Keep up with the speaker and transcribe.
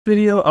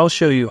Video, I'll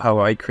show you how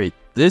I create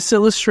this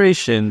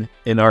illustration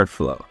in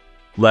ArtFlow.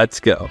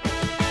 Let's go.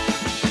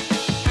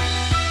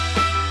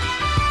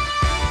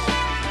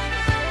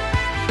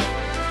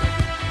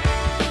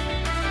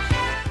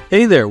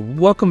 Hey there,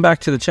 welcome back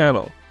to the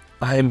channel.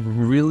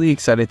 I'm really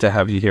excited to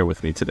have you here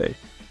with me today.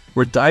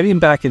 We're diving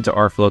back into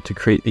ArtFlow to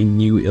create a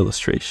new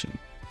illustration.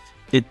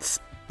 It's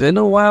been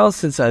a while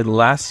since I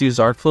last used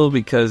ArtFlow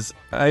because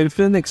I've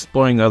been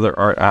exploring other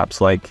art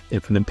apps like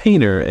Infinite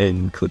Painter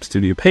and Clip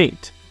Studio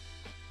Paint.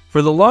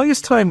 For the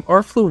longest time,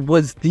 ArtFlow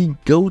was the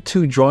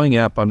go-to drawing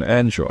app on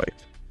Android.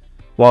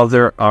 While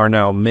there are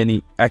now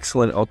many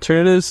excellent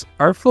alternatives,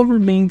 ArtFlow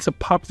remains a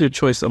popular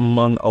choice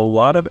among a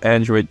lot of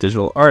Android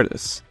digital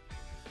artists.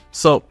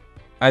 So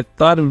I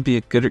thought it would be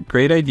a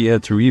great idea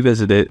to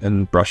revisit it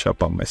and brush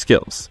up on my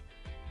skills.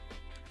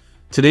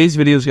 Today's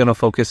video is going to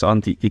focus on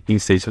the inking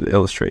stage of the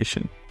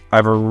illustration.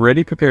 I've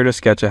already prepared a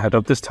sketch ahead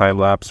of this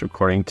time-lapse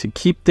recording to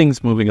keep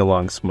things moving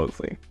along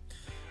smoothly.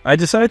 I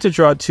decided to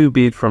draw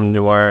 2B from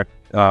Nier,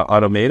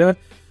 Automata.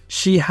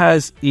 She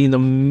has an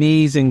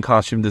amazing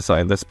costume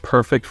design that's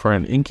perfect for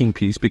an inking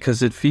piece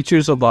because it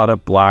features a lot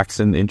of blacks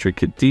and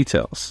intricate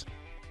details.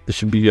 This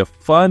should be a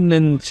fun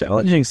and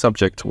challenging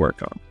subject to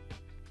work on.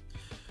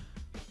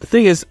 The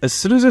thing is, as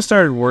soon as I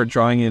started word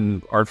drawing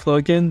in ArtFlow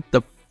again,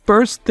 the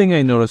first thing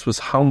I noticed was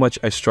how much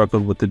I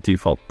struggled with the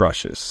default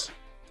brushes.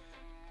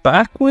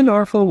 Back when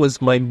ArtFlow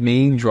was my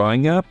main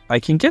drawing app, I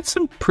can get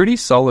some pretty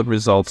solid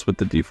results with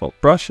the default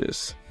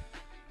brushes.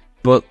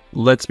 But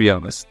let's be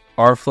honest,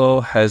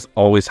 ArtFlow has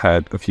always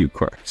had a few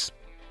quirks.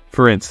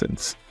 For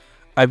instance,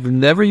 I've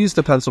never used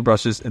the pencil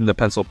brushes in the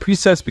pencil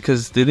presets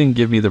because they didn't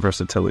give me the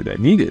versatility I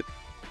needed.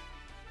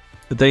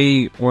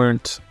 They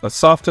weren't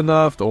soft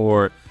enough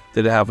or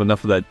didn't have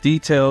enough of that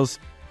details.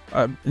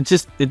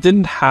 It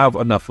didn't have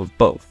enough of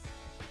both.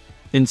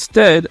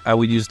 Instead, I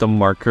would use the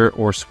marker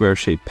or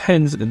square-shaped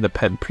pens in the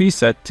pen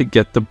preset to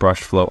get the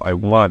brush flow I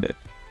wanted.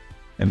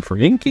 And for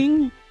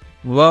inking,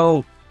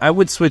 well, I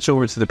would switch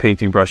over to the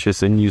painting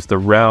brushes and use the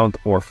round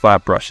or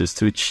flat brushes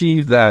to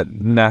achieve that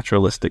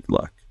naturalistic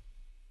look.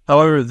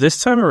 However,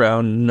 this time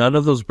around, none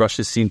of those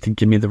brushes seemed to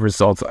give me the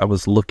results I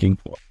was looking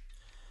for.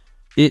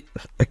 It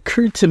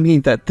occurred to me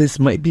that this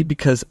might be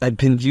because I'd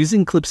been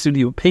using Clip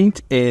Studio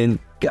Paint and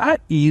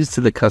got used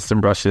to the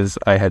custom brushes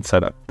I had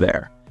set up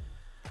there.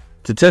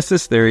 To test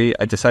this theory,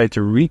 I decided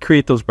to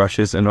recreate those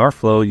brushes in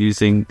ArtFlow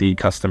using the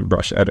custom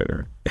brush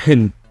editor.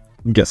 And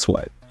guess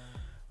what?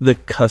 The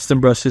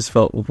custom brushes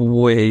felt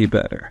way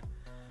better.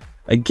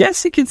 I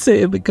guess you could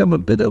say I've become a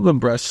bit of a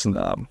brush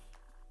snob.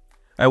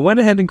 I went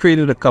ahead and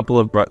created a couple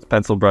of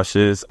pencil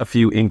brushes, a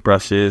few ink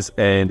brushes,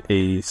 and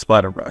a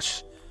splatter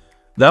brush.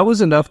 That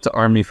was enough to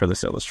arm me for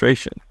this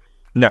illustration.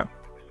 Now,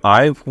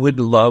 I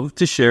would love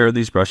to share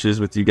these brushes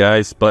with you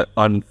guys, but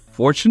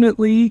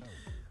unfortunately,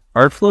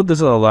 ArtFlow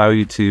doesn't allow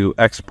you to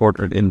export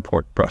or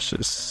import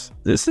brushes.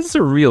 This is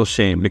a real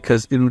shame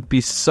because it would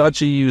be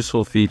such a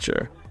useful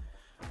feature.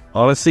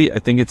 Honestly, I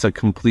think it's a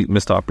complete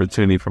missed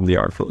opportunity from the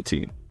ArtFlow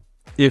team.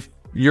 If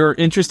you're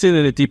interested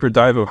in a deeper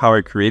dive of how I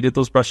created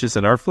those brushes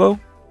in ArtFlow,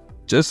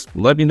 just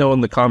let me know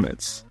in the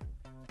comments.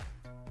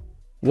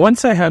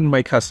 Once I had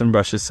my custom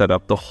brushes set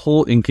up, the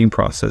whole inking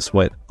process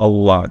went a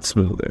lot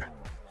smoother.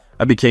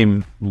 I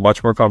became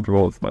much more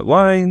comfortable with my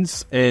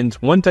lines, and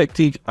one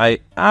technique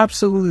I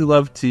absolutely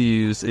love to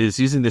use is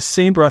using the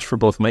same brush for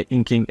both my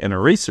inking and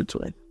eraser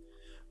tool.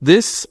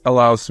 This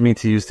allows me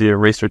to use the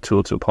eraser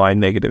tool to apply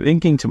negative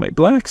inking to my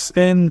blacks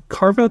and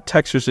carve out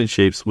textures and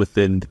shapes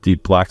within the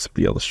deep blacks of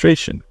the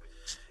illustration.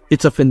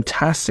 It's a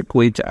fantastic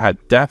way to add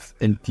depth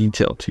and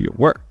detail to your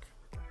work.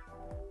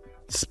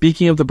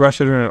 Speaking of the brush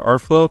editor in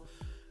ArtFlow,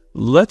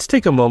 let's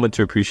take a moment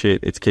to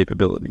appreciate its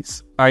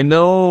capabilities. I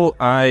know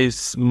I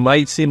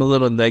might seem a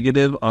little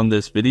negative on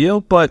this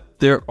video, but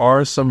there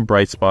are some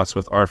bright spots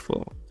with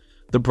ArtFlow.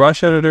 The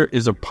brush editor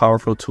is a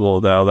powerful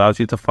tool that allows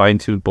you to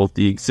fine-tune both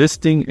the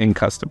existing and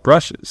custom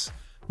brushes.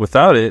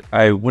 Without it,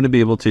 I wouldn't be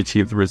able to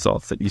achieve the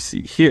results that you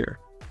see here.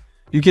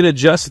 You can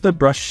adjust the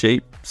brush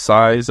shape,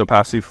 size,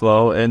 opacity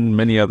flow, and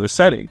many other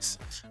settings.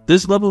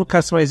 This level of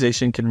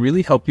customization can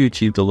really help you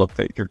achieve the look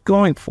that you're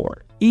going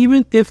for,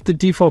 even if the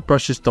default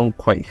brushes don't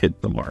quite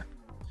hit the mark.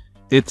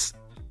 It's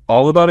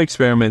all about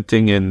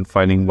experimenting and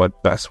finding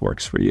what best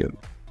works for you.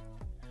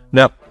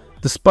 Now,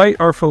 despite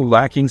ArtFlow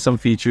lacking some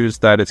features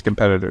that its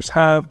competitors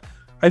have,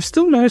 I've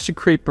still managed to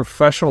create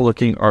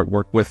professional-looking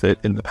artwork with it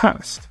in the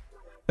past.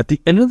 At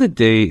the end of the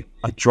day,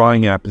 a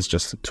drawing app is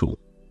just a tool.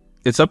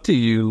 It's up to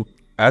you,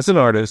 as an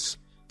artist,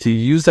 to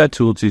use that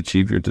tool to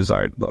achieve your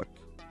desired look.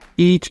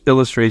 Each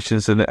illustration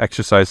is an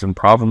exercise in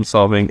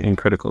problem-solving and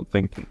critical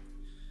thinking.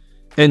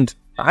 And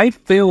I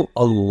fail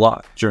a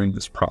lot during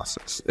this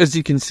process, as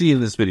you can see in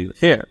this video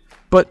here,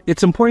 but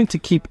it's important to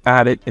keep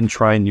at it and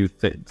try new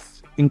things.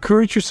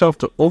 Encourage yourself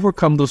to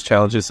overcome those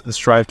challenges and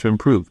strive to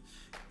improve,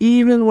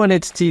 even when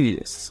it's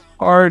tedious,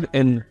 hard,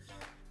 and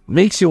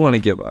makes you want to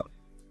give up.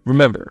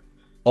 Remember,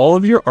 all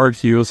of your art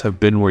heroes have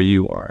been where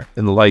you are,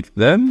 and like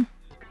them,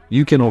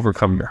 you can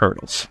overcome your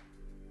hurdles.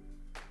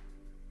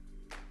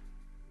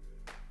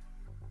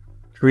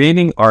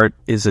 Creating art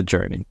is a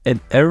journey, and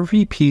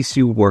every piece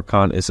you work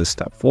on is a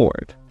step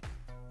forward.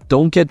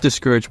 Don't get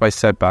discouraged by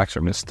setbacks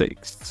or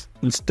mistakes.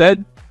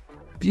 Instead,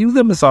 view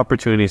them as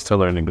opportunities to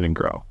learn and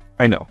grow.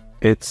 I know,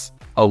 it's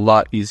a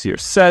lot easier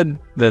said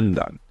than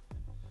done.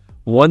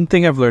 One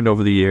thing I've learned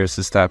over the years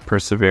is that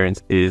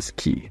perseverance is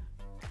key.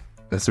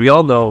 As we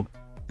all know,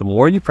 the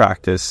more you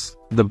practice,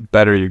 the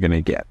better you're going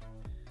to get.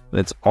 And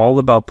it's all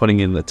about putting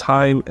in the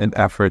time and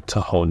effort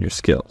to hone your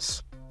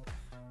skills.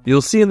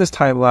 You'll see in this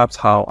time lapse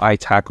how I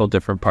tackle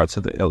different parts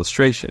of the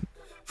illustration.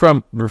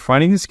 From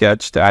refining the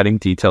sketch to adding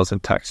details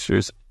and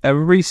textures,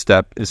 every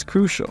step is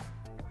crucial.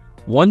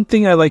 One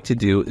thing I like to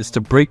do is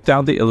to break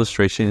down the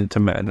illustration into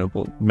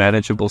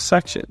manageable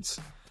sections.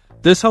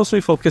 This helps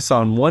me focus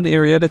on one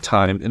area at a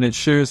time and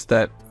ensures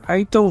that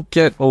I don't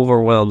get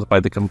overwhelmed by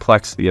the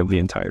complexity of the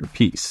entire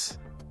piece.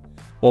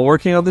 While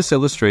working on this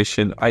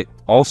illustration, I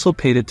also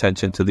paid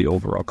attention to the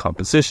overall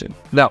composition.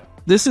 Now,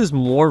 this is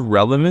more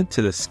relevant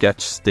to the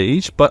sketch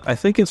stage, but I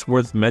think it's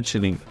worth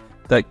mentioning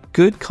that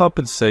good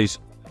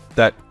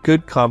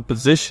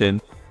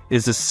composition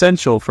is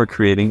essential for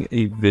creating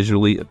a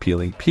visually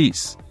appealing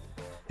piece.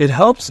 It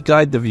helps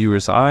guide the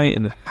viewer's eye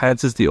and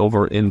enhances the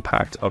overall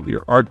impact of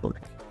your artwork.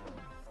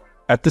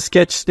 At the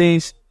sketch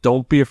stage,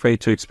 don't be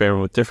afraid to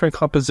experiment with different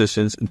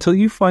compositions until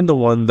you find the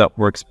one that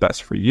works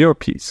best for your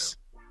piece.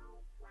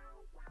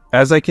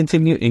 As I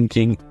continue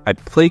inking, I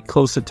pay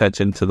close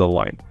attention to the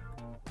line.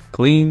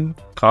 Clean,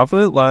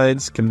 confident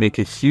lines can make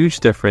a huge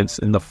difference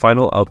in the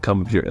final outcome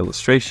of your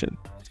illustration.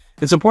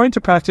 It's important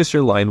to practice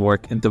your line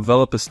work and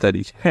develop a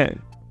steady hand.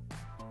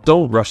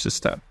 Don't rush this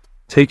step.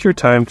 Take your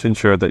time to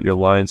ensure that your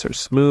lines are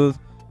smooth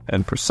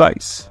and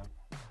precise.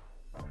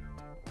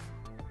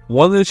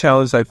 One of the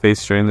challenges I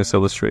faced during this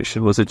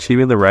illustration was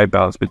achieving the right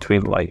balance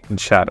between light and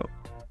shadow.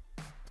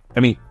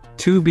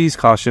 2B's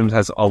costume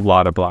has a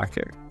lot of black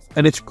hair,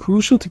 and it's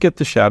crucial to get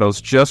the shadows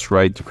just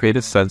right to create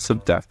a sense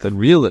of depth and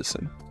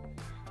realism.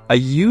 I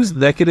used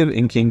negative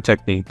inking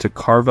technique to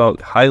carve out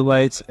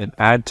highlights and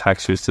add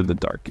textures to the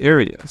dark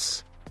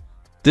areas.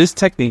 This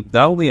technique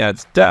not only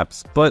adds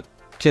depth, but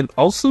can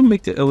also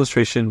make the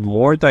illustration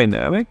more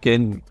dynamic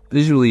and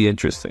visually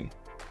interesting.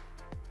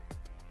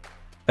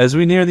 As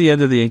we near the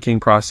end of the inking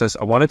process,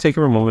 I want to take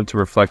a moment to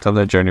reflect on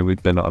the journey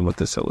we've been on with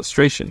this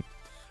illustration.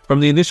 From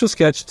the initial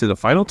sketch to the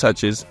final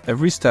touches,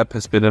 every step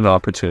has been an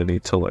opportunity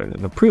to learn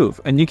and improve.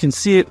 And you can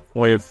see it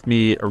with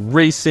me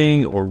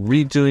erasing or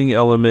redoing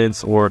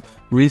elements or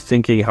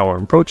rethinking how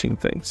I'm approaching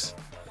things.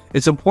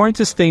 It's important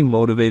to stay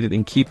motivated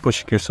and keep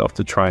pushing yourself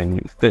to try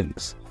new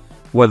things.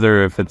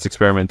 Whether if it's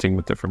experimenting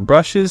with different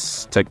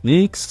brushes,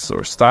 techniques,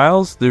 or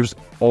styles, there's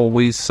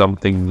always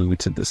something new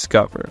to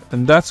discover.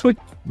 And that's what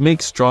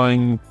makes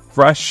drawing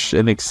fresh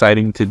and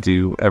exciting to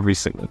do every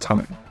single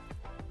time.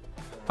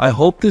 I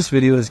hope this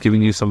video has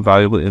given you some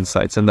valuable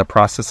insights in the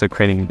process of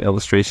creating an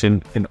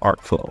illustration in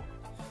ArtFlow.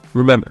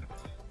 Remember,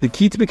 the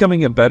key to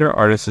becoming a better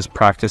artist is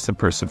practice and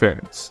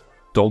perseverance.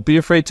 Don't be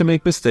afraid to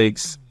make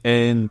mistakes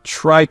and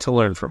try to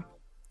learn from them.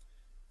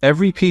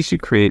 Every piece you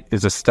create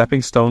is a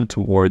stepping stone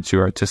towards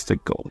your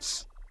artistic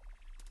goals.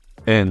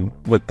 And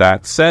with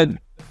that said,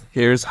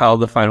 here's how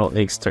the final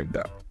inks turned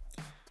out.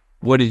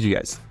 What did you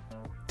guys think?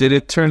 Did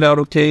it turn out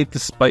okay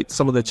despite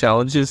some of the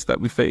challenges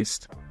that we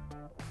faced?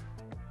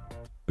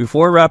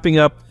 Before wrapping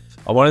up,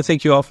 I want to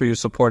thank you all for your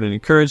support and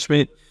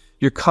encouragement.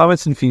 Your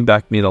comments and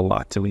feedback mean a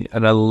lot to me,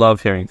 and I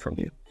love hearing from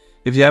you.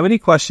 If you have any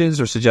questions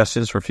or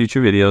suggestions for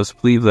future videos,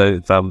 please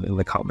leave them in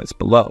the comments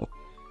below.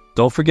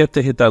 Don't forget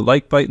to hit that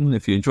like button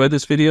if you enjoyed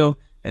this video,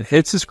 and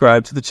hit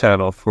subscribe to the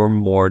channel for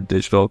more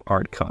digital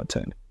art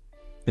content.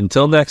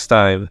 Until next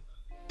time,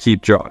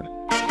 keep drawing.